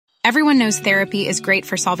Everyone knows therapy is great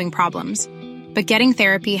for solving problems, but getting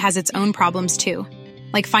therapy has its own problems too,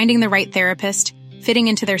 like finding the right therapist, fitting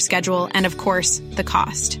into their schedule, and of course, the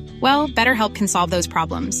cost. Well, BetterHelp can solve those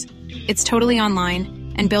problems. It's totally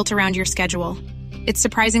online and built around your schedule. It's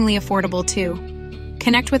surprisingly affordable too.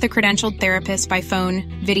 Connect with a credentialed therapist by phone,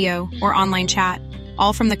 video, or online chat,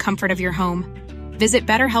 all from the comfort of your home. Visit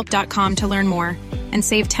BetterHelp.com to learn more and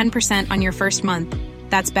save 10% on your first month.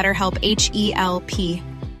 That's BetterHelp, H-E-L-P.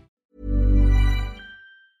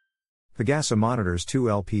 Pagasa monitors 2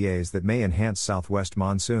 LPAs that may enhance southwest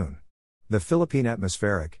monsoon. The Philippine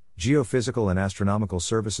Atmospheric, Geophysical and Astronomical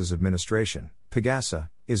Services Administration, Pagasa,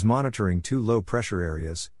 is monitoring 2 low-pressure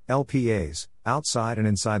areas, LPAs, outside and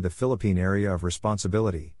inside the Philippine Area of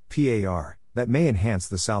Responsibility, PAR, that may enhance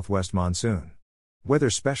the southwest monsoon.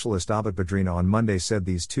 Weather specialist Abot Badrina on Monday said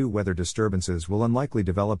these 2 weather disturbances will unlikely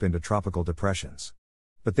develop into tropical depressions.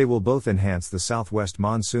 But they will both enhance the southwest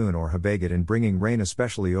monsoon or habagat in bringing rain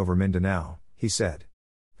especially over Mindanao, he said.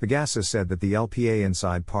 Pagasa said that the LPA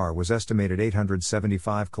inside PAR was estimated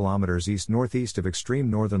 875 kilometers east-northeast of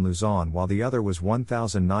extreme northern Luzon, while the other was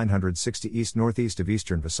 1,960 east-northeast of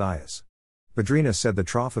eastern Visayas. Badrina said the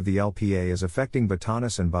trough of the LPA is affecting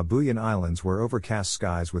Batanes and Babuyan Islands, where overcast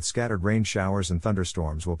skies with scattered rain showers and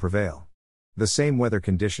thunderstorms will prevail. The same weather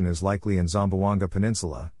condition is likely in Zamboanga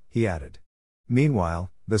Peninsula, he added.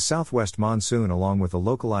 Meanwhile, the southwest monsoon along with the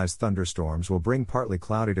localized thunderstorms will bring partly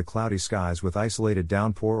cloudy to cloudy skies with isolated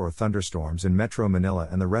downpour or thunderstorms in Metro Manila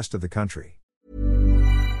and the rest of the country.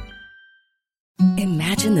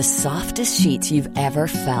 Imagine the softest sheets you've ever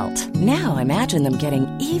felt. Now imagine them getting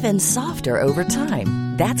even softer over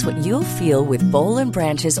time. That's what you'll feel with Boll &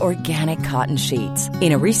 Branch's organic cotton sheets.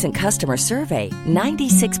 In a recent customer survey,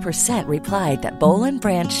 96% replied that Boll &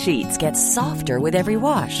 Branch sheets get softer with every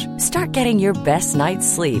wash. Start getting your best night's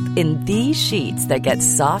sleep in these sheets that get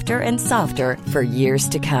softer and softer for years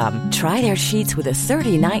to come. Try their sheets with a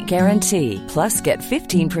 30-night guarantee. Plus, get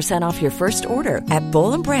 15% off your first order at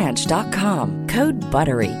bollandbranch.com. Code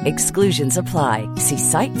BUTTERY. Exclusions apply. See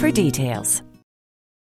site for details.